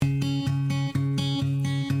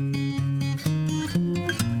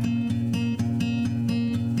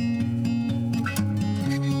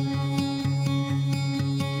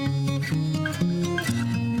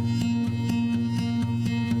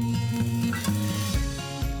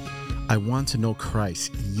I want to know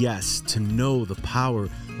Christ. Yes, to know the power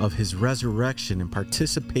of his resurrection and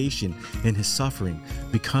participation in his suffering,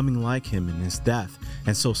 becoming like him in his death,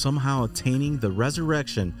 and so somehow attaining the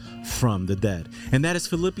resurrection from the dead. And that is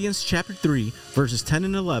Philippians chapter 3, verses 10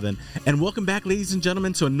 and 11. And welcome back, ladies and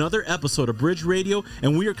gentlemen, to another episode of Bridge Radio,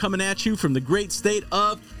 and we are coming at you from the great state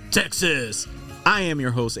of Texas. I am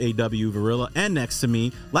your host, A.W. Varilla, and next to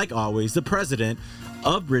me, like always, the president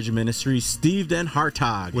of Bridge Ministries, Steve Den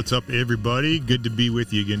Hartog. What's up, everybody? Good to be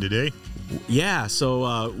with you again today. Yeah,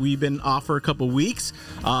 so we've been off for a couple weeks,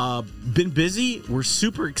 been busy. We're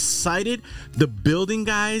super excited. The building,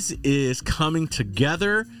 guys, is coming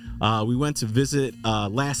together. We went to visit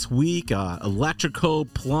last week. Electrical,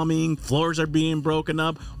 plumbing, floors are being broken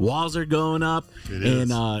up, walls are going up,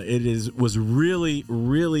 it was really,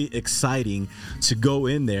 really exciting to go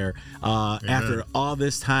in there after all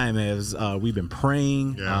this time. As we've been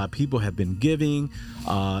praying, people have been giving,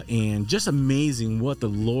 and just amazing what the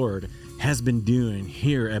Lord has been doing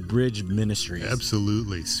here at Bridge Ministries.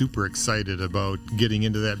 Absolutely, super excited about getting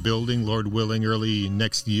into that building, Lord willing, early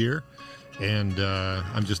next year. And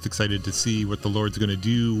I'm just excited to see what the Lord's going to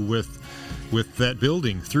do with that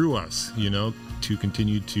building through us, to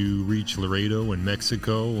continue to reach Laredo and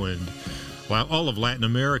Mexico and all of Latin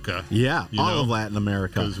America. Yeah, all of Latin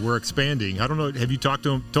America. Because we're expanding. I don't know, have you told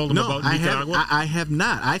them about Nicaragua? I have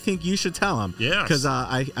not. I think you should tell them. Yes. Because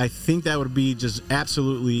I think that would be just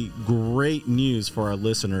absolutely great news for our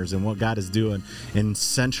listeners and what God is doing in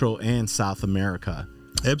Central and South America.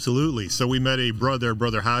 Absolutely. So we met a brother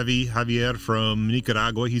Javier from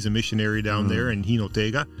Nicaragua. He's a missionary down there in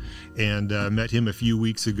Jinotega, and met him a few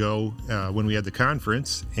weeks ago when we had the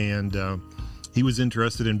conference, and he was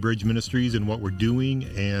interested in Bridge Ministries and what we're doing,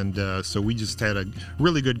 and so we just had a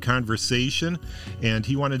really good conversation, and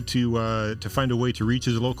he wanted to find a way to reach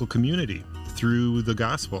his local community through the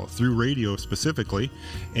gospel, through radio specifically,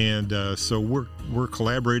 and so we're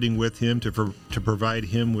collaborating with him to provide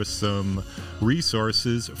him with some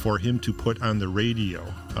resources for him to put on the radio.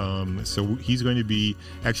 So he's going to be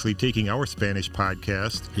actually taking our Spanish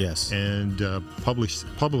podcast, and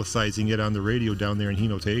publicizing it on the radio down there in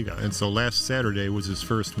Jinotega. And so last Saturday was his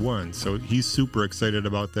first one. So he's super excited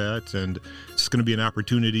about that, and it's going to be an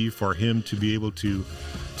opportunity for him to be able to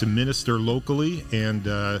minister locally,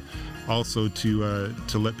 and also to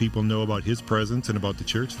let people know about his presence and about the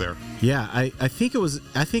church there. Yeah, I think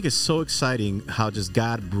it's so exciting how just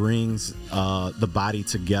God brings the body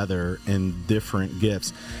together in different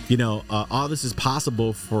gifts. All this is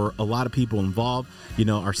possible for a lot of people involved.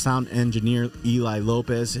 Our sound engineer Eli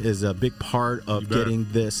Lopez is a big part of getting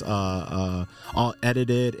this all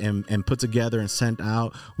edited and put together and sent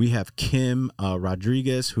out. We have Kim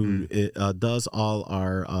Rodriguez, who does all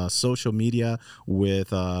our social media with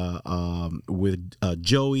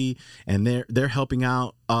Joey, and they're helping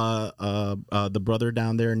out the brother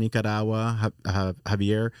down there in Nicaragua,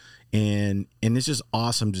 Javier, and it's just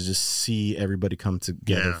awesome to just see everybody come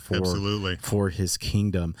together for his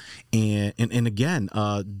kingdom, and again,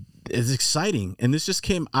 it's exciting, and this just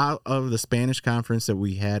came out of the Spanish conference that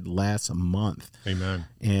we had last month. Amen.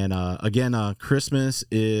 And again, Christmas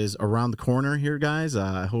is around the corner here, guys.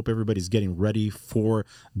 I hope everybody's getting ready for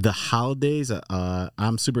the holidays.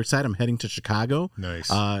 I'm super excited. I'm heading to Chicago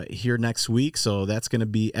here next week, so that's going to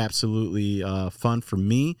be absolutely fun for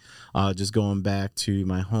me, just going back to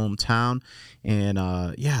my hometown. And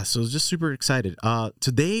so just super excited.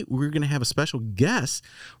 Today, we're going to have a special guest.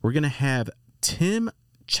 We're going to have Tim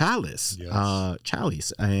Challis,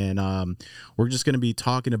 and we're just going to be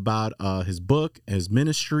talking about his book, his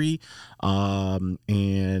ministry, we're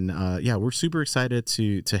super excited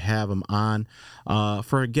to have him on.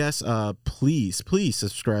 For our guests, please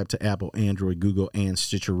subscribe to Apple, Android, Google, and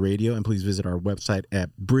Stitcher Radio, and please visit our website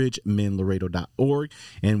at bridgeminlaredo.org,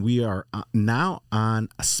 and we are now on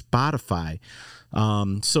Spotify.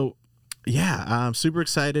 I'm super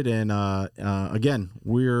excited, and again,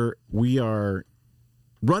 we are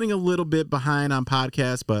running a little bit behind on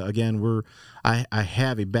podcasts, but again, I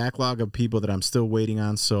have a backlog of people that I'm still waiting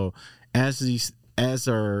on. So as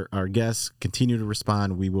our guests continue to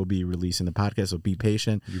respond, we will be releasing the podcast. So be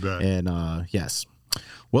patient. You bet. And yes.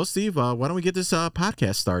 Well, Steve, why don't we get this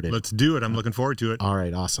podcast started? Let's do it. I'm looking forward to it. All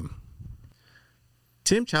right, awesome.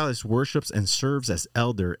 Tim Challis worships and serves as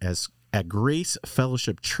elder at Grace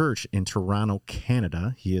Fellowship Church in Toronto,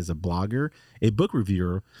 Canada. He is a blogger, a book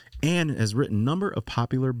reviewer, and has written a number of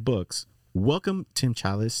popular books. Welcome, Tim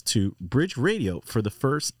Challis, to Bridge Radio for the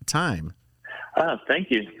first time.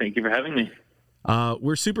 Thank you. Thank you for having me.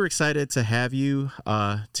 We're super excited to have you,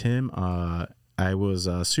 Tim. I was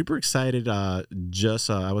super excited. I was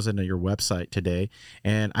on your website today,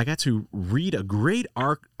 and I got to read a great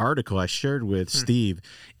article I shared with Steve,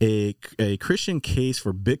 a Christian case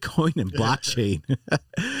for Bitcoin and blockchain,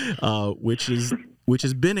 which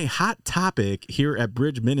has been a hot topic here at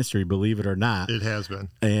Bridge Ministry, believe it or not. It has been,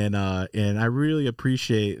 and I really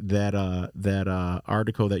appreciate that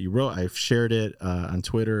article that you wrote. I've shared it on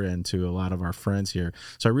Twitter and to a lot of our friends here.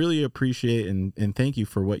 So I really appreciate and thank you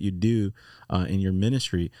for what you do in your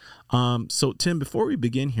ministry. So Tim, before we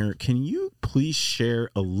begin here, can you please share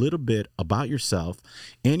a little bit about yourself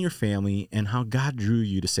and your family and how God drew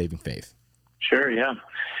you to saving faith? Sure. Yeah.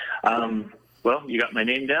 Well, you got my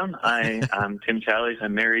name down. I'm Tim Challies.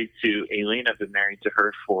 I'm married to Aileen. I've been married to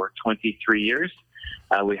her for 23 years.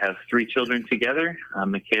 We have 3 children together.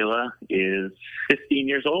 Michaela is 15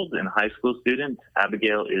 years old and a high school student.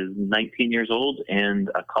 Abigail is 19 years old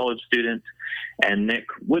and a college student. And Nick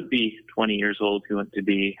would be 20 years old. He went to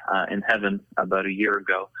be in heaven about a year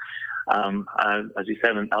ago. As you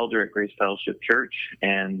said, I'm an elder at Grace Fellowship Church,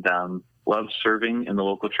 and love serving in the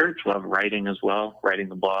local church, love writing as well, writing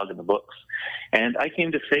the blog and the books. And I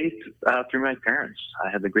came to faith through my parents.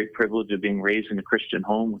 I had the great privilege of being raised in a Christian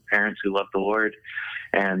home with parents who loved the Lord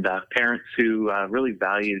and parents who really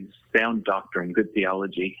valued sound doctrine, good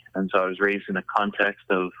theology. And so I was raised in a context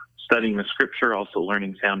of studying the scripture, also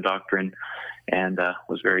learning sound doctrine, and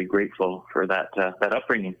was very grateful for that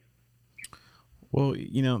upbringing. Well,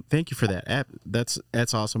 thank you for that.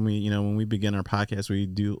 That's awesome. We, when we begin our podcast, we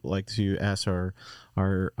do like to ask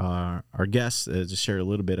our guests to share a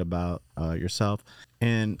little bit about yourself.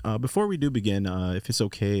 And before we do begin, if it's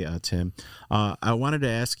okay, Tim, I wanted to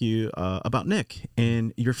ask you about Nick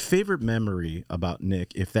and your favorite memory about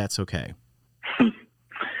Nick, if that's okay.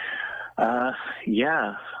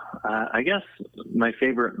 Yeah. I guess my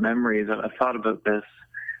favorite memories, I've thought about this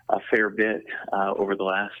a fair bit over the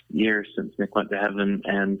last year since Nick went to heaven,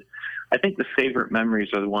 and I think the favorite memories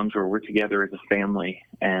are the ones where we're together as a family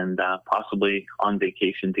and possibly on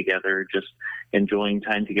vacation together, just enjoying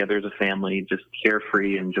time together as a family, just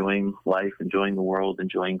carefree, enjoying life, enjoying the world,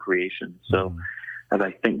 enjoying creation. So as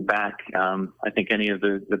I think back, I think any of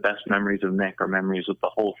the best memories of Nick are memories with the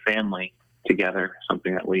whole family together,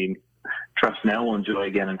 something that we trust now we'll enjoy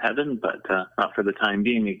again in heaven, but not for the time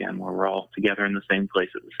being again, where we're all together in the same place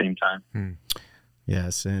at the same time.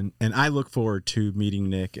 Yes, and I look forward to meeting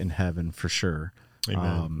Nick in heaven for sure.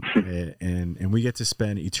 Amen. And we get to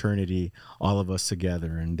spend eternity, all of us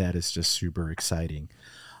together, and that is just super exciting.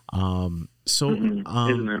 Isn't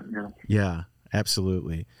it? Yeah,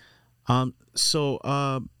 absolutely.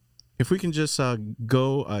 So if we can just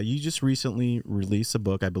go, you just recently released a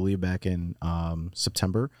book, I believe back in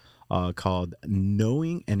September, called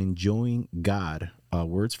Knowing and Enjoying God,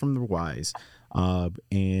 Words from the Wise.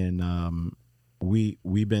 And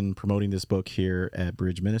we've been promoting this book here at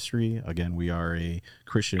Bridge Ministry. Again, we are a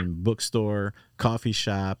Christian bookstore, coffee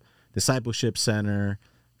shop, discipleship center,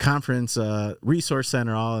 conference, resource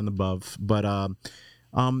center, all in the above. But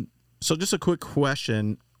so just a quick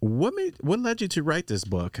question. What led you to write this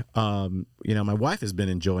book? My wife has been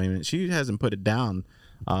enjoying it. She hasn't put it down.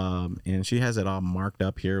 And she has it all marked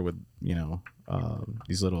up here with,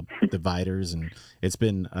 these little dividers, and it's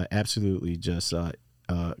been absolutely just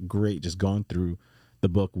great just going through the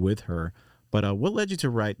book with her. But what led you to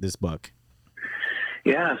write this book?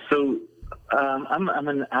 Yeah, so I'm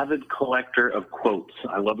an avid collector of quotes.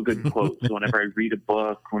 I love a good quote. So whenever I read a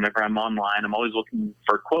book, whenever I'm online, I'm always looking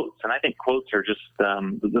for quotes. And I think quotes are just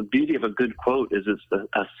the beauty of a good quote is it's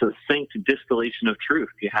a succinct distillation of truth.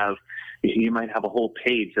 You might have a whole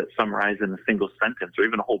page that's summarized in a single sentence, or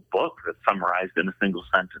even a whole book that's summarized in a single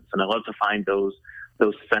sentence. And I love to find those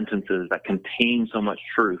sentences that contain so much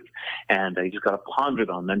truth, and I just got to ponder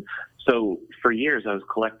them. And so for years I was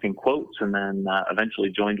collecting quotes, and then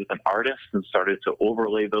eventually joined with an artist and started to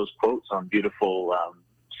overlay those quotes on beautiful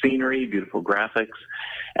scenery, beautiful graphics,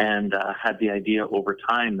 and had the idea over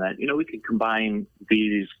time that, we could combine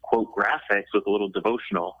these quote graphics with a little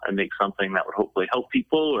devotional and make something that would hopefully help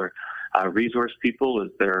people or resource people as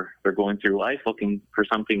they're going through life, looking for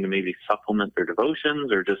something to maybe supplement their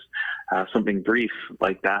devotions or just something brief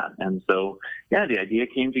like that. And so, yeah, the idea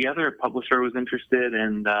came together. A publisher was interested,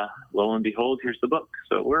 and lo and behold, here's the book.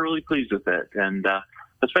 So we're really pleased with it, and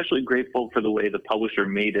especially grateful for the way the publisher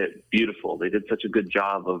made it beautiful. They did such a good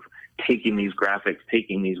job of taking these graphics,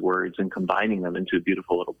 taking these words, and combining them into a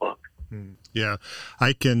beautiful little book. Yeah,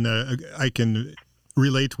 I can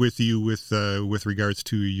relate with you with regards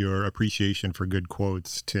to your appreciation for good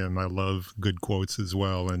quotes, Tim. I love good quotes as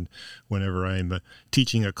well, and whenever I'm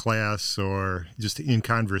teaching a class or just in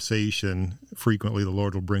conversation, frequently the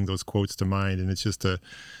Lord will bring those quotes to mind, and it's just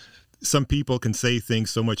some people can say things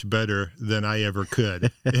so much better than I ever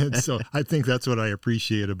could. And so I think that's what I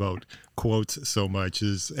appreciate about quotes so much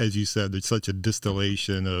is, as you said, there's such a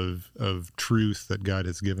distillation of truth that God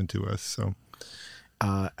has given to us. So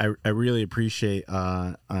I really appreciate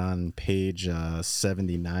on page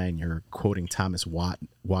 79, you're quoting Thomas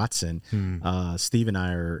Watson. Steve and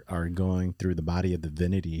I are going through the body of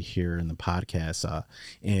divinity here in the podcast,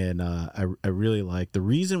 and I really like the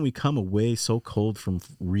reason we come away so cold from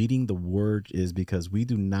reading the word is because we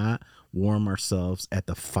do not warm ourselves at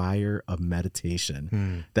the fire of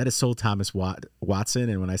meditation. That is so Thomas Watson,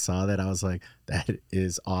 and when I saw that, I was like, that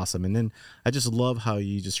is awesome. And then I just love how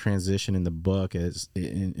you just transition in the book as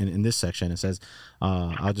in this section. It says,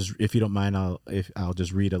 I'll just, if you don't mind, I'll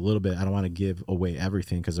just read a little bit. I don't want to give away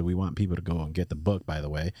everything because we want people to go and get the book, by the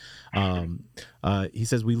way. He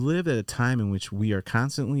says, we live at a time in which we are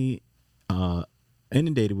constantly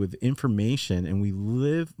inundated with information, and we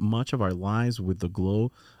live much of our lives with the glow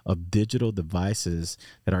of digital devices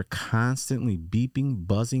that are constantly beeping,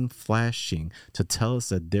 buzzing, flashing to tell us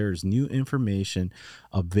that there's new information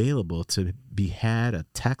available to be had, a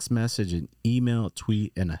text message, an email, a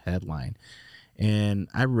tweet, and a headline. And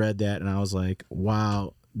I read that and I was like,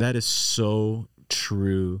 wow, that is so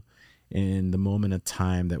true in the moment of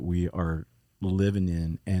time that we are living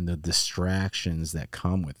in and the distractions that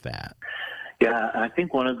come with that. Yeah, I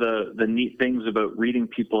think one of the neat things about reading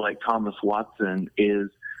people like Thomas Watson is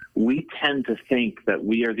we tend to think that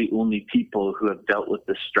we are the only people who have dealt with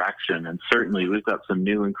distraction. And certainly we've got some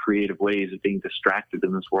new and creative ways of being distracted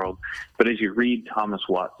in this world. But as you read Thomas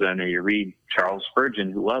Watson or you read Charles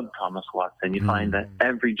Spurgeon, who loved Thomas Watson, you find that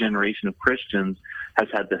every generation of Christians has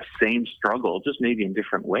had the same struggle, just maybe in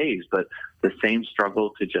different ways, but the same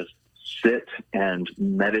struggle to just sit and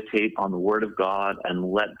meditate on the Word of God and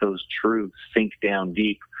let those truths sink down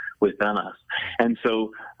deep within us. And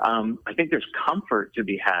so I think there's comfort to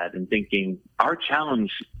be had in thinking our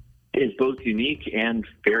challenge is both unique and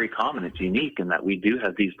very common. It's unique in that we do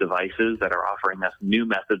have these devices that are offering us new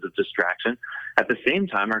methods of distraction. At the same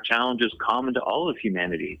time, our challenge is common to all of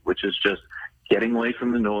humanity, which is just getting away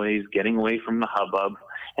from the noise, getting away from the hubbub,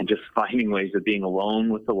 and just finding ways of being alone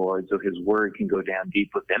with the Lord so His Word can go down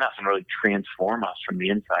deep within us and really transform us from the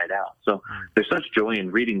inside out. So there's such joy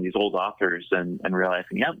in reading these old authors and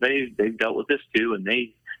realizing, yeah, they've dealt with this too, and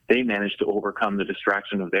they managed to overcome the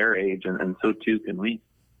distraction of their age, and so too can we.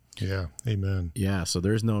 Yeah, amen. Yeah, so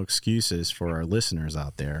there's no excuses for our listeners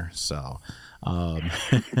out there. So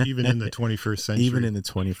even in the 21st century. Even in the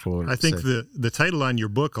 24th I think the title on your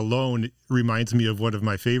book alone reminds me of one of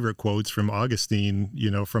my favorite quotes from Augustine,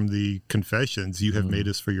 from the Confessions. You have made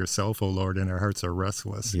us for yourself, O Lord, and our hearts are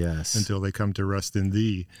restless until they come to rest in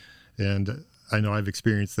thee. And I know I've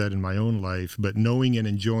experienced that in my own life, but knowing and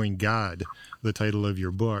enjoying God, the title of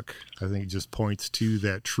your book, I think just points to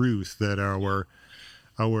that truth that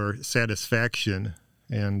our satisfaction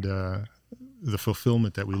and the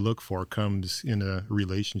fulfillment that we look for comes in a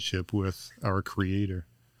relationship with our Creator.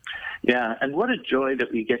 Yeah, and what a joy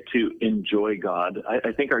that we get to enjoy God.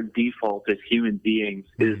 I think our default as human beings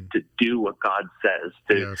is to do what God says.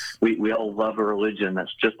 We all love a religion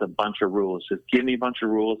that's just a bunch of rules. Just give me a bunch of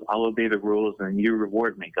rules, I'll obey the rules, and you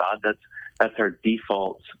reward me, God. That's our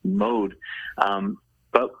default mode.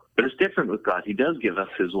 But it's different with God. He does give us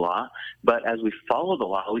His law, but as we follow the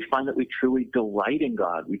law, we find that we truly delight in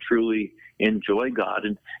God. We truly enjoy God.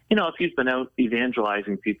 And, if you've been out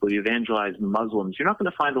evangelizing people, you evangelize Muslims, you're not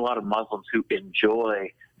going to find a lot of Muslims who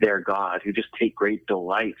enjoy their God, who just take great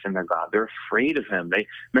delight in their God. They're afraid of Him.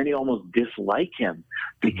 Many almost dislike Him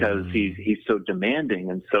because he's so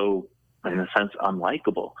demanding and so, in a sense,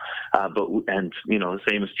 unlikable. The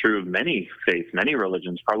same is true of many faiths, many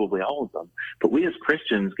religions, probably all of them. But we as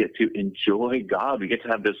Christians get to enjoy God. We get to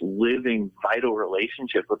have this living, vital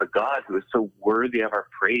relationship with a God who is so worthy of our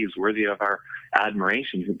praise, worthy of our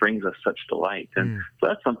admiration, who brings us such delight. And so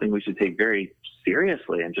that's something we should take very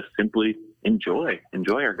seriously and just simply enjoy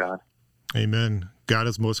our God. Amen. God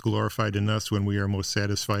is most glorified in us when we are most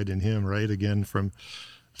satisfied in Him, right? Again, from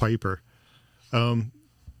Piper.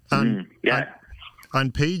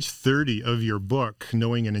 On page 30 of your book,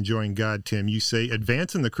 Knowing and Enjoying God, Tim, you say,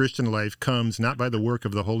 advance in the Christian life comes not by the work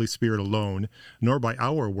of the Holy Spirit alone, nor by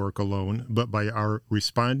our work alone, but by our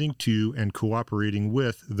responding to and cooperating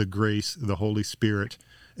with the grace the Holy Spirit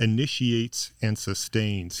initiates and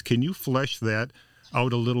sustains. Can you flesh that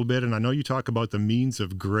out a little bit. And I know you talk about the means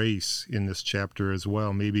of grace in this chapter as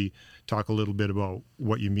well. Maybe talk a little bit about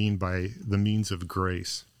what you mean by the means of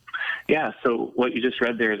grace. Yeah, so what you just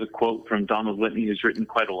read there is a quote from Donald Whitney, who's written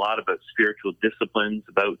quite a lot about spiritual disciplines,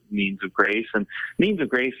 about means of grace. And means of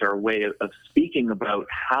grace are a way of speaking about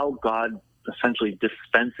how God essentially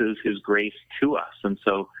dispenses his grace to us. And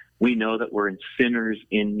so we know that we're sinners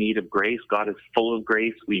in need of grace. God is full of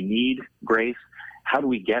grace. We need grace. How do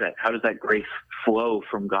we get it? How does that grace flow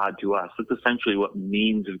from God to us? That's essentially what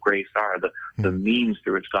means of grace are, the means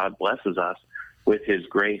through which God blesses us with his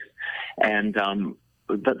grace. And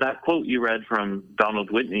that quote you read from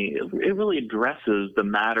Donald Whitney, it really addresses the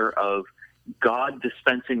matter of God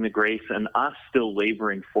dispensing the grace and us still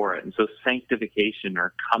laboring for it. And so sanctification,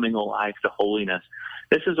 or coming alive to holiness,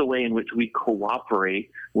 this is a way in which we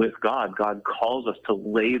cooperate with God. God calls us to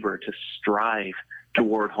labor, to strive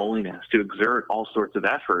toward holiness, to exert all sorts of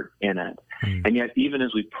effort in it. And yet, even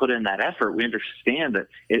as we put in that effort, we understand that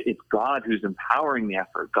it's God who's empowering the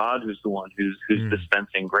effort, God who's the one who's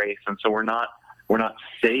dispensing grace. And so we're not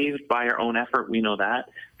saved by our own effort, we know that,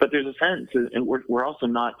 but there's a sense, and we're also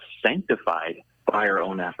not sanctified by our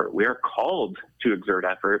own effort. We are called to exert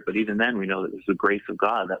effort, but even then we know that it's the grace of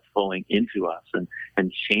God that's flowing into us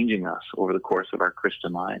and changing us over the course of our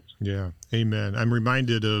Christian lives. Yeah, amen. I'm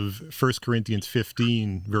reminded of 1 Corinthians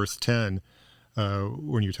 15, verse 10,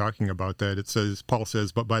 when you're talking about that. It says, Paul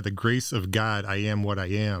says, "But by the grace of God I am what I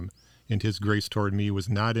am, and his grace toward me was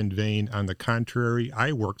not in vain. On the contrary,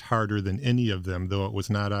 I worked harder than any of them, though it was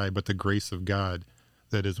not I, but the grace of God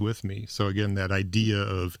that is with me." So again, that idea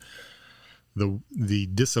of the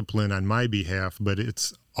discipline on my behalf, but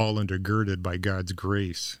it's all undergirded by God's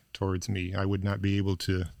grace towards me. I would not be able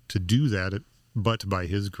to do that but by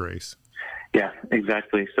his grace. Yeah,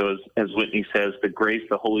 exactly. So as Whitney says, the grace,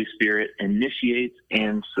 the Holy Spirit initiates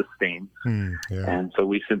and sustains. And so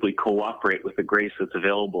we simply cooperate with the grace that's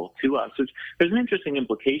available to us. There's an interesting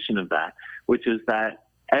implication of that, which is that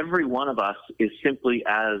every one of us is simply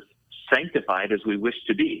as sanctified as we wish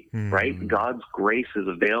to be, right? God's grace is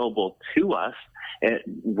available to us. And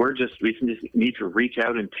we just need to reach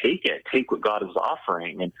out and take what God is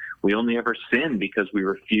offering. And we only ever sin because we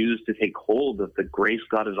refuse to take hold of the grace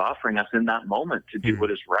God is offering us in that moment to do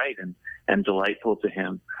what is right and delightful to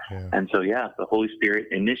him. Yeah. And so, the Holy Spirit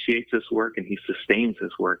initiates this work and he sustains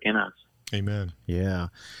this work in us. Amen. Yeah.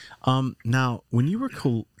 Now, when you were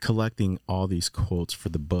collecting all these quotes for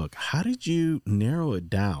the book, how did you narrow it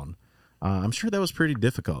down? I'm sure that was pretty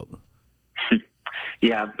difficult.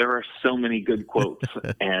 Yeah, there are so many good quotes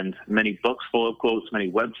and many books full of quotes,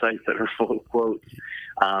 many websites that are full of quotes.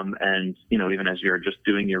 And, even as you're just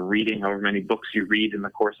doing your reading, however many books you read in the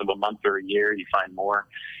course of a month or a year, you find more.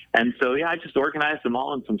 And so, I just organized them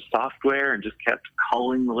all in some software and just kept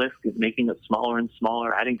culling the list, making it smaller and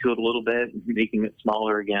smaller, adding to it a little bit, and making it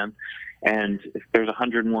smaller again. And if there's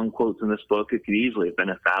 101 quotes in this book, it could easily have been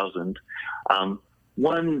 1,000.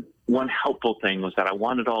 One helpful thing was that I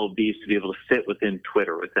wanted all of these to be able to fit within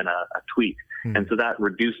Twitter, within a tweet. And so that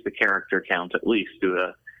reduced the character count at least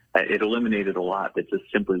to it eliminated a lot that just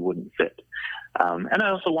simply wouldn't fit. And I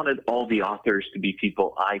also wanted all the authors to be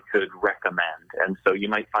people I could recommend. And so you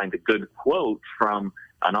might find a good quote from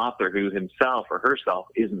an author who himself or herself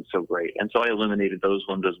isn't so great. And so I eliminated those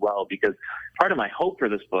ones as well, because part of my hope for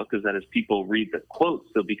this book is that as people read the quotes,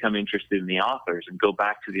 they'll become interested in the authors and go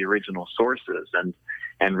back to the original sources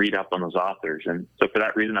and read up on those authors. And so for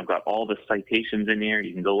that reason, I've got all the citations in here.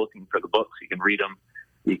 You can go looking for the books. You can read them.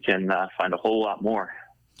 You can find a whole lot more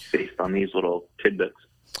based on these little tidbits.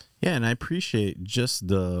 Yeah, and I appreciate just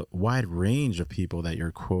the wide range of people that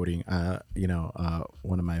you're quoting.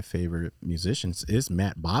 One of my favorite musicians is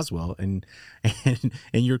Matt Boswell, and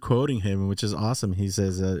you're quoting him, which is awesome. He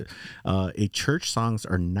says, "A church songs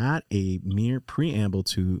are not a mere preamble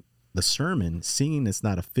to the sermon. Singing is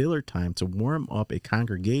not a filler time to warm up a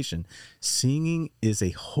congregation. Singing is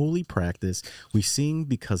a holy practice. We sing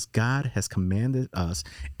because God has commanded us,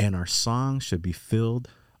 and our songs should be filled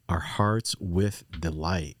our hearts with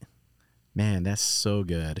delight." Man, that's so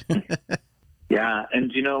good. Yeah,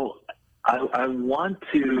 and I want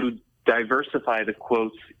to diversify the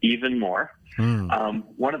quotes even more.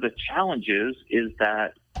 One of the challenges is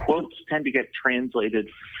that quotes tend to get translated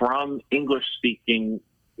from English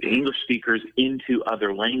speakers into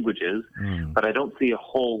other languages, but I don't see a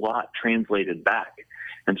whole lot translated back.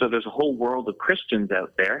 And so there's a whole world of Christians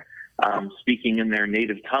out there speaking in their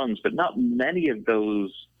native tongues, but not many of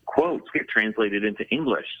those quotes get translated into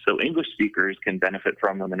English, so English speakers can benefit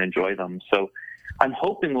from them and enjoy them. So I'm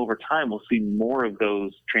hoping over time we'll see more of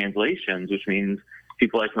those translations, which means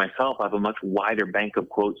people like myself have a much wider bank of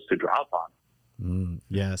quotes to draw upon.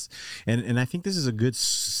 Yes, and I think this is a good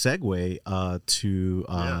segue to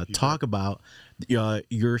talk about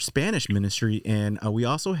your Spanish ministry, and we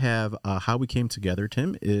also have how we came together.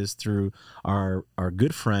 Tim, is through our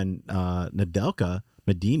good friend Nadelka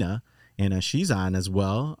Medina, and she's on as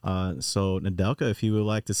well. So Nadelka, if you would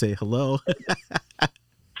like to say hello.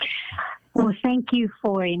 Well, thank you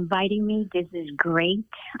for inviting me. This is great.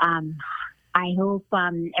 I hope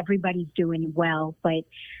everybody's doing well, but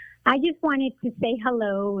I just wanted to say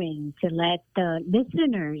hello and to let the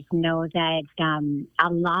listeners know that a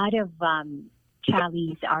lot of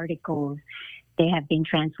Charlie's articles, they have been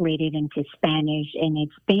translated into Spanish, and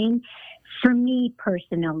it's been, for me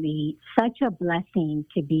personally, such a blessing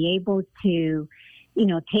to be able to,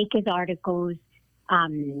 take his articles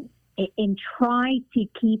and try to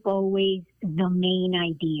keep always the main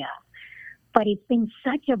idea. But it's been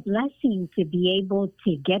such a blessing to be able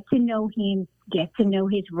to get to know him, get to know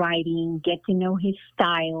his writing, get to know his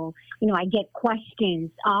style. I get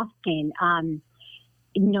questions often.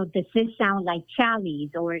 Does this sound like Charlie's,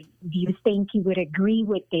 or do you think he would agree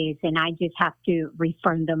with this? And I just have to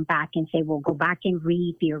refer them back and say, well, go back and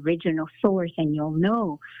read the original source and you'll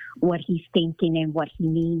know what he's thinking and what he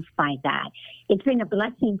means by that. It's been a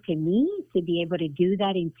blessing to me to be able to do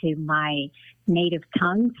that into my native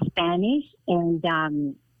tongue, Spanish. And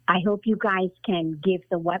I hope you guys can give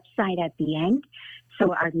the website at the end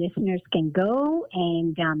so our listeners can go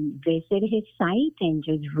and visit his site and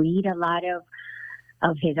just read a lot of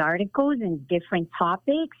his articles and different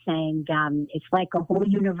topics, and it's like a whole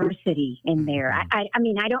university in there. I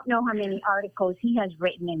mean, I don't know how many articles he has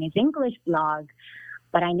written in his English blog,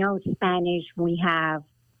 but I know Spanish we have,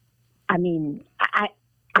 a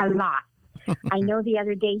lot. I know the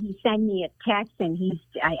other day he sent me a text, and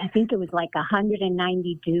I think it was like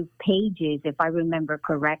 192 pages, if I remember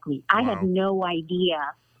correctly. Wow. I had no idea.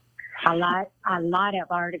 A lot of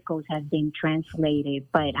articles have been translated,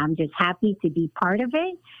 but I'm just happy to be part of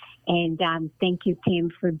it. And thank you, Tim,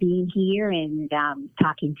 for being here and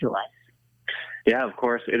talking to us. Yeah, of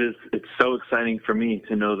course. It's so exciting for me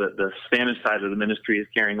to know that the Spanish side of the ministry is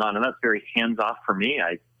carrying on, and that's very hands-off for me.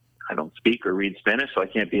 I don't speak or read Spanish, so I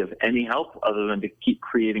can't be of any help other than to keep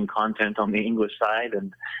creating content on the English side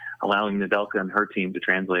and allowing Nadelka and her team to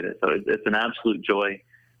translate it. So it's an absolute joy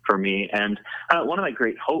for me. And one of my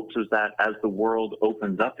great hopes is that as the world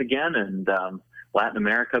opens up again and Latin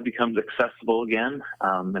America becomes accessible again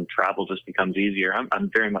and travel just becomes easier, I'm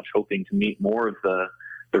very much hoping to meet more of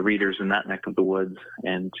the readers in that neck of the woods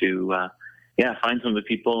and to find some of the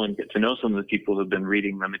people and get to know some of the people who've been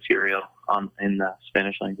reading the material in the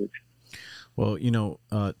Spanish language. Well,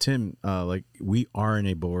 Tim, like we are in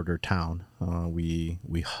a border town. We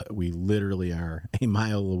literally are a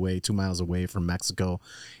mile away, 2 miles away from Mexico,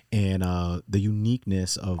 and the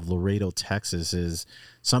uniqueness of Laredo, Texas, is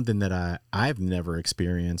something that I've never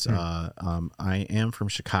experienced. I am from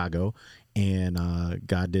Chicago, and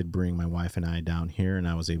God did bring my wife and I down here, and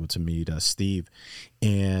I was able to meet Steve,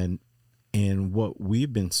 and what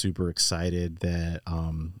we've been super excited that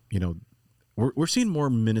we're seeing more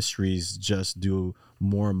ministries just do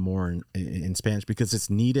more and more in Spanish because it's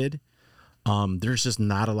needed. There's just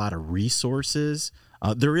not a lot of resources.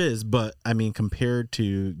 There is, but I mean, compared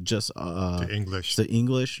to just the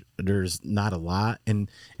English, there's not a lot, and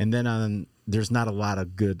then there's not a lot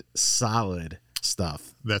of good solid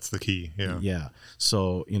stuff. That's the key. Yeah. Yeah.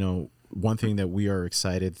 So one thing that we are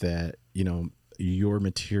excited that your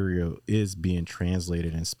material is being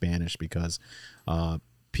translated in Spanish because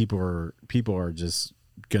people are just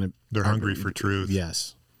they're hungry for truth.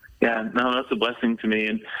 Yes. Yeah, no, that's a blessing to me.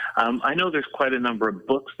 And I know there's quite a number of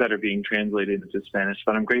books that are being translated into Spanish,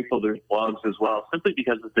 but I'm grateful there's blogs as well, simply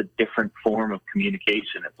because it's a different form of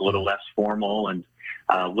communication. It's a little less formal and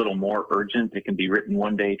a little more urgent. It can be written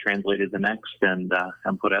one day, translated the next, and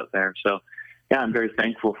put out there. So, yeah, I'm very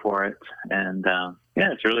thankful for it. And,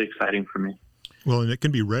 it's really exciting for me. Well, and it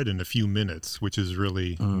can be read in a few minutes, which is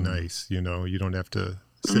really nice. You don't have to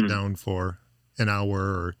sit down for an hour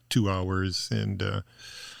or 2 hours and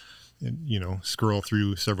scroll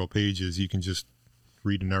through several pages. You can just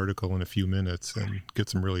read an article in a few minutes and get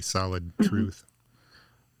some really solid truth.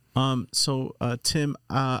 So Tim,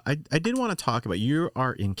 I did want to talk about, you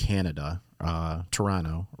are in Canada,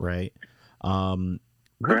 Toronto, right?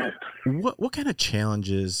 Correct. What kind of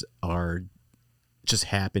challenges are just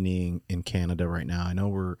happening in Canada right now? I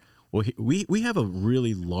know we have a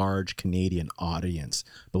really large Canadian audience,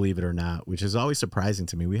 believe it or not, which is always surprising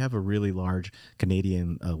to me. We have a really large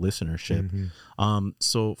Canadian listenership.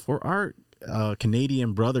 So for our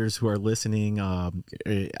Canadian brothers who are listening,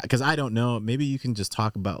 because I don't know, maybe you can just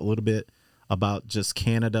talk about a little bit about just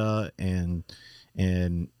Canada and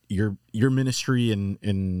your ministry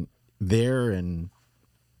in there and.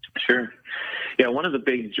 Sure. Yeah, one of the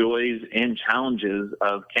big joys and challenges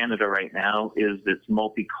of Canada right now is its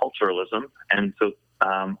multiculturalism. And so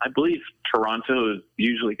I believe Toronto is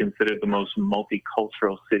usually considered the most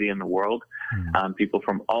multicultural city in the world. People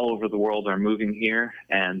from all over the world are moving here,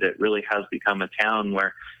 and it really has become a town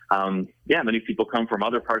where, many people come from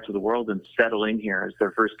other parts of the world and settle in here as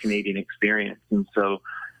their first Canadian experience. And so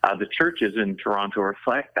the churches in Toronto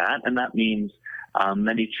reflect that, and that means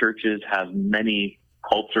many churches have many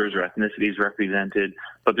cultures or ethnicities represented,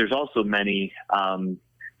 but there's also many,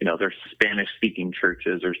 there's Spanish-speaking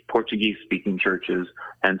churches, there's Portuguese-speaking churches,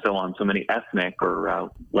 and so on. So many ethnic or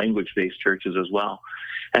language-based churches as well.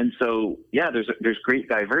 And so, there's great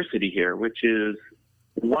diversity here, which is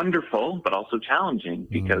wonderful, but also challenging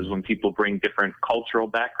because when people bring different cultural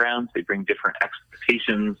backgrounds, they bring different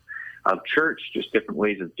expectations of church, just different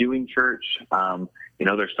ways of doing church.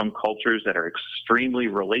 There's some cultures that are extremely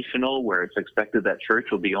relational, where it's expected that church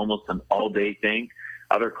will be almost an all-day thing.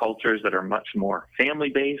 Other cultures that are much more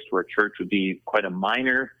family-based, where church would be quite a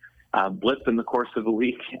minor blip in the course of a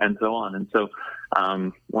week, and so on. And so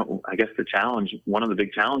I guess one of the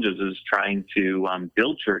big challenges is trying to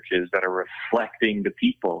build churches that are reflecting the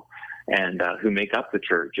people and who make up the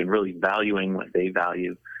church and really valuing what they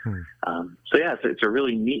value. It's a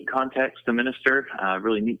really neat context to minister,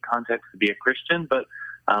 really neat context to be a Christian, but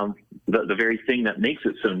the very thing that makes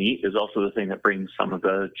it so neat is also the thing that brings some of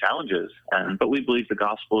the challenges. But we believe the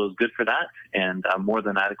gospel is good for that and more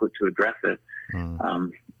than adequate to address it.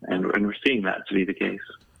 And we're seeing that to be the case.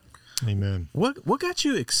 Amen. What got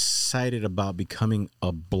you excited about becoming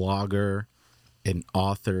a blogger, an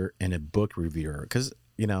author, and a book reviewer? Because,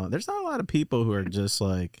 there's not a lot of people who are just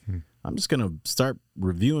like, I'm just going to start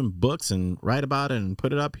reviewing books and write about it and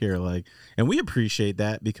put it up here. And we appreciate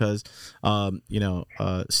that because,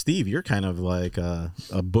 Steve, you're kind of like a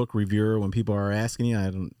book reviewer when people are asking you.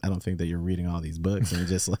 I don't think that you're reading all these books and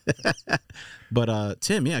just but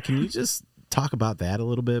Tim, can you just talk about that a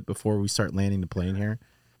little bit before we start landing the plane here?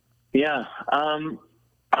 Yeah.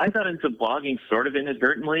 I got into blogging sort of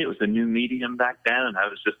inadvertently. It was a new medium back then, and I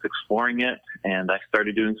was just exploring it. And I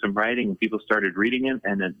started doing some writing, and people started reading it,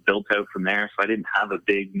 and it built out from there. So I didn't have a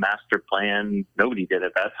big master plan. Nobody did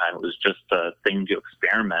at that time. It was just a thing to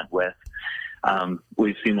experiment with.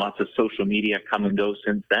 We've seen lots of social media come and go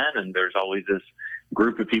since then, and there's always this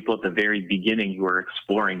group of people at the very beginning who are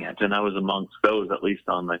exploring it. And I was amongst those, at least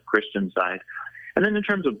on the Christian side. And then in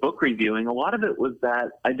terms of book reviewing, a lot of it was that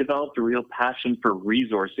I developed a real passion for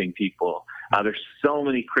resourcing people. There's so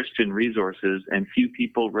many Christian resources, and few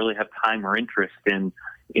people really have time or interest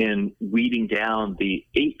in weeding down the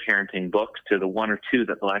 8 parenting books to the 1 or 2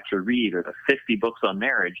 that they'll actually read, or the 50 books on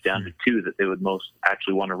marriage down to 2 that they would most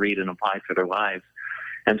actually want to read and apply to their lives.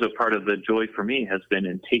 And so part of the joy for me has been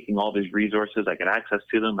in taking all these resources, I get access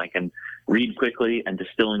to them, I can read quickly, and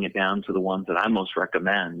distilling it down to the ones that I most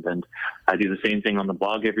recommend. And I do the same thing on the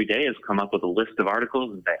blog every day, is come up with a list of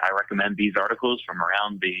articles and say, I recommend these articles from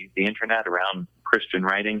around the internet, around Christian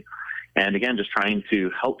writing. And again, just trying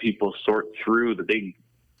to help people sort through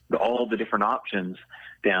all the different options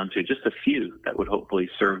down to just a few that would hopefully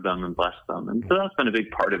serve them and bless them. And so that's been a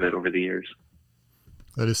big part of it over the years.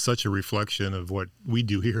 That is such a reflection of what we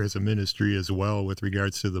do here as a ministry as well, with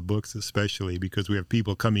regards to the books, especially because we have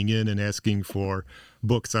people coming in and asking for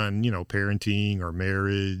books on, parenting or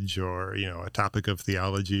marriage or, a topic of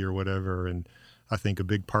theology or whatever. And I think a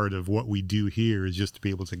big part of what we do here is just to be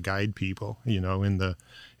able to guide people, in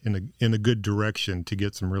a good direction to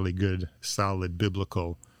get some really good, solid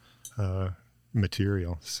biblical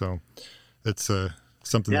material. So that's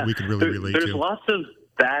something that we can really relate to. There's lots of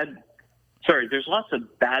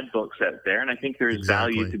bad books out there, and I think there's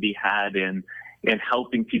value to be had in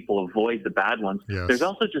helping people avoid the bad ones. Yes. There's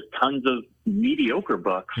also just tons of mediocre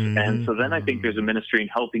books, and so then I think there's a ministry in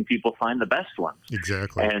helping people find the best ones.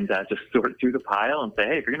 Exactly. And just sort through the pile and say,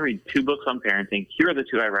 hey, if you're going to read 2 books on parenting, here are the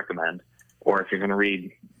 2 I recommend. Or if you're going to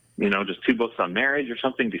read, just 2 books on marriage or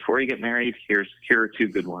something before you get married, here are 2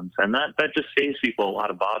 good ones. And that just saves people a lot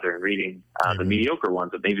of bother reading the mediocre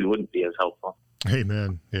ones that maybe wouldn't be as helpful.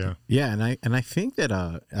 Amen. Yeah. Yeah, and I think that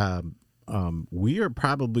we are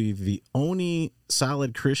probably the only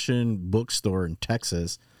solid Christian bookstore in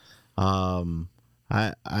Texas. I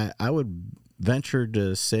would venture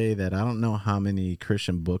to say that I don't know how many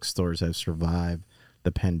Christian bookstores have survived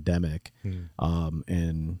the pandemic,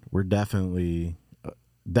 and we're definitely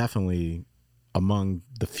among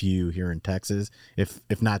the few here in Texas,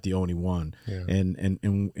 if not the only one. Yeah.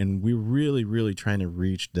 And we're really trying to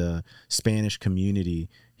reach the Spanish community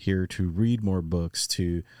here to read more books,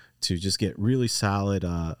 to just get really solid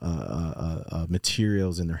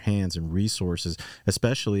materials in their hands and resources,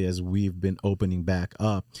 especially as we've been opening back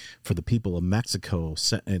up for the people of Mexico,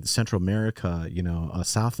 Central America,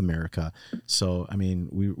 South America. So, I mean,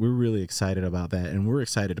 we're really excited about that, and we're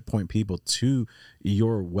excited to point people to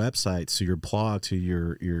your website, to your blog, to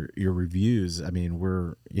your reviews. I mean,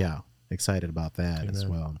 we're excited about that as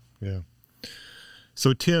well. Yeah.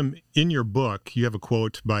 So, Tim, in your book, you have a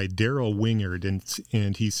quote by Darrell Wingard,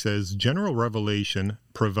 and he says, "General revelation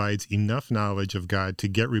provides enough knowledge of God to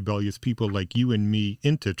get rebellious people like you and me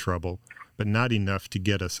into trouble, but not enough to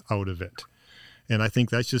get us out of it." And I think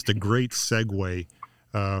that's just a great segue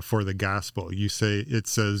for the gospel. It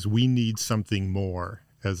says, "We need something more,"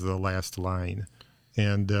 as the last line.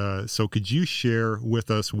 And so could you share with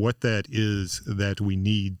us what that is that we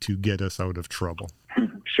need to get us out of trouble?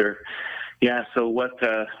 Sure. Yeah, so what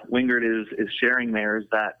Wingard is sharing there is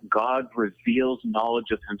that God reveals knowledge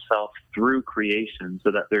of himself through creation, so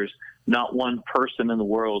that there's not one person in the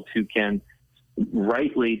world who can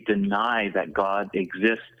rightly deny that God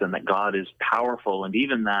exists and that God is powerful, and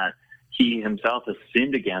even that he himself has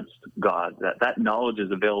sinned against God. That knowledge is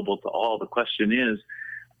available to all. The question is,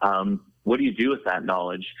 what do you do with that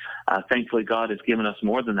knowledge? Thankfully, God has given us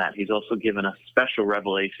more than that. He's also given us special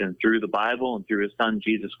revelation through the Bible and through his son,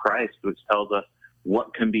 Jesus Christ, which tells us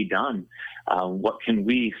what can be done. What can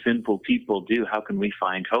we sinful people do? How can we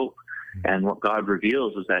find hope? And what God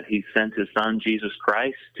reveals is that he sent his son, Jesus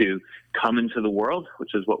Christ, to come into the world,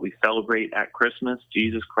 which is what we celebrate at Christmas.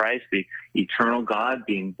 Jesus Christ, the eternal God,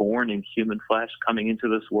 being born in human flesh, coming into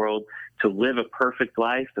this world to live a perfect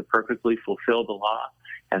life, to perfectly fulfill the law,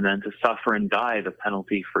 and then to suffer and die the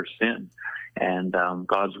penalty for sin. And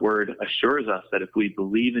God's word assures us that if we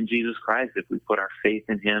believe in Jesus Christ, if we put our faith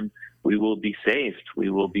in him, we will be saved. We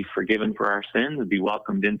will be forgiven for our sins and be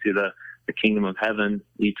welcomed into the kingdom of heaven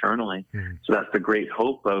eternally. So that's the great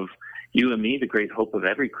hope of you and me, the great hope of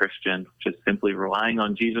every Christian, just simply relying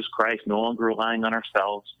on Jesus Christ, no longer relying on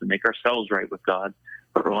ourselves to make ourselves right with God,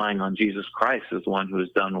 but relying on Jesus Christ as the one who has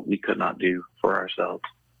done what we could not do for ourselves.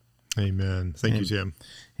 Amen. Thank you, Tim.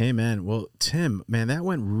 Amen. Well, Tim, man, that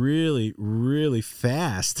went really, really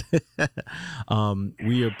fast.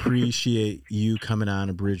 We appreciate you coming on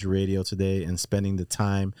to Bridge Radio today and spending the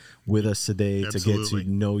time with us today. Absolutely. To get to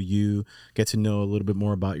know you, get to know a little bit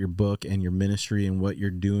more about your book and your ministry and what you're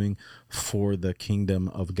doing for the kingdom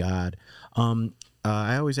of God.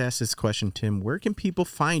 I always ask this question, Tim, where can people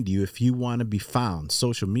find you if you want to be found?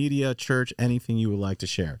 Social media, church, anything you would like to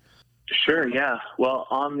share? Sure, yeah. Well,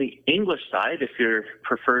 on the English side, if your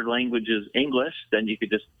preferred language is English, then you could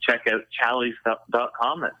just check out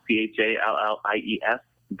challies.com. That's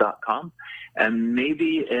CHALLIES.com. And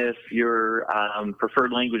maybe if your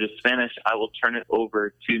preferred language is Spanish, I will turn it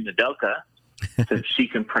over to Nedelka so that she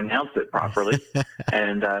can pronounce it properly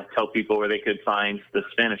and tell people where they could find the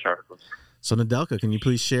Spanish articles. So, Nedelka, can you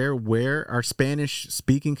please share where our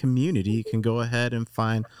Spanish-speaking community can go ahead and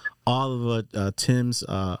find all of Tim's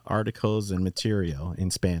articles and material in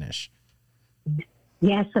Spanish?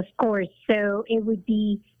 Yes, of course. So it would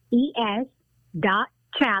be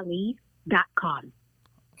es.challies.com.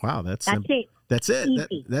 Wow, that's it. That's it.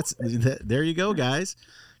 Easy. There you go, guys.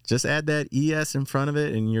 Just add that ES in front of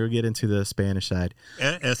it, and you'll get into the Spanish side.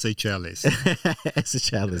 SHLs.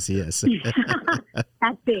 SHLs, yes.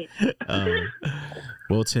 That's it.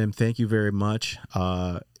 Well, Tim, thank you very much.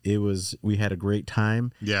 We had a great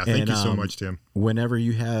time. Yeah, thank you so much, Tim. Whenever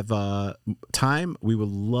you have time, we would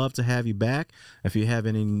love to have you back. If you have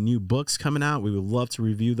any new books coming out, we would love to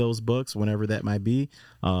review those books whenever that might be.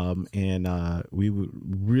 And we would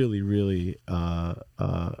really, really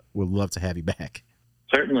would love to have you back.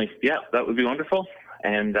 Certainly. Yeah, that would be wonderful.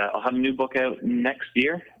 And I'll have a new book out next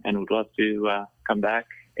year, and would love to come back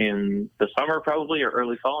in the summer probably or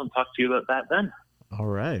early fall and talk to you about that then. All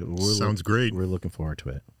right. Sounds great. We're looking forward to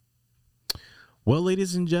it. Well,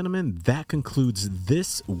 ladies and gentlemen, that concludes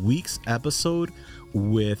this week's episode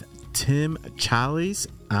with Tim Challies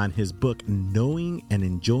on his book, Knowing and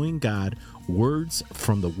Enjoying God, Words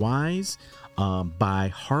from the Wise,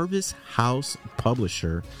 by Harvest House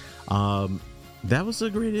Publisher. That was a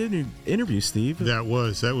great interview, Steve. That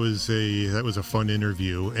was a fun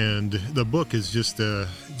interview, and the book is just a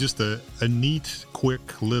neat,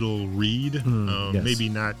 quick little read. Yes. Maybe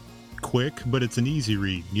not quick, but it's an easy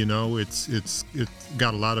read. You know, it's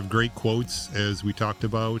got a lot of great quotes, as we talked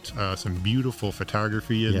about. Some beautiful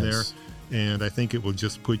photography in there, and I think it will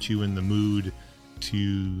just put you in the mood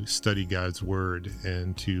to study God's word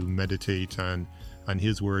and to meditate on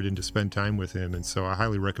his word and to spend time with him. And so I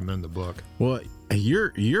highly recommend the book. Well,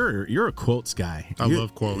 you're a quotes guy. I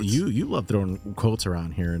love quotes. You love throwing quotes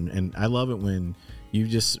around here, and I love it when you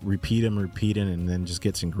just repeat them, and then just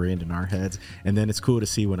gets ingrained in our heads. And then it's cool to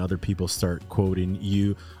see when other people start quoting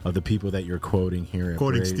you, of the people that you're quoting here.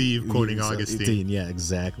 Quoting Steve, quoting Augustine. Yeah,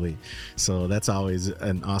 exactly. So that's always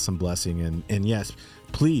an awesome blessing. And yes,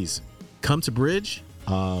 please come to Bridge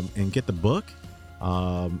and get the book.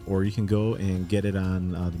 Or you can go and get it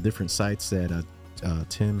on the different sites that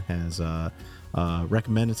Tim has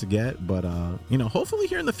recommended to get. But, hopefully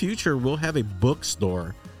here in the future, we'll have a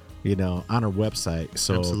bookstore, on our website.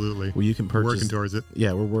 So absolutely. Where you can purchase. We're working towards it.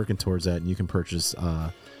 Yeah, we're working towards that. And you can purchase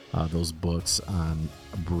those books on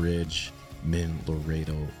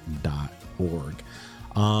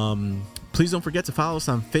bridgeminlaredo.org. Please don't forget to follow us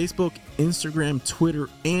on Facebook, Instagram, Twitter,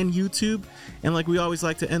 and YouTube. And like we always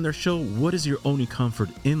like to end our show, what is your only comfort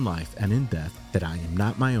in life and in death? That I am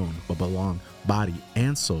not my own, but belong body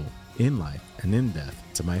and soul in life and in death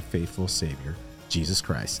to my faithful Savior, Jesus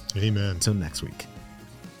Christ. Amen. Until next week.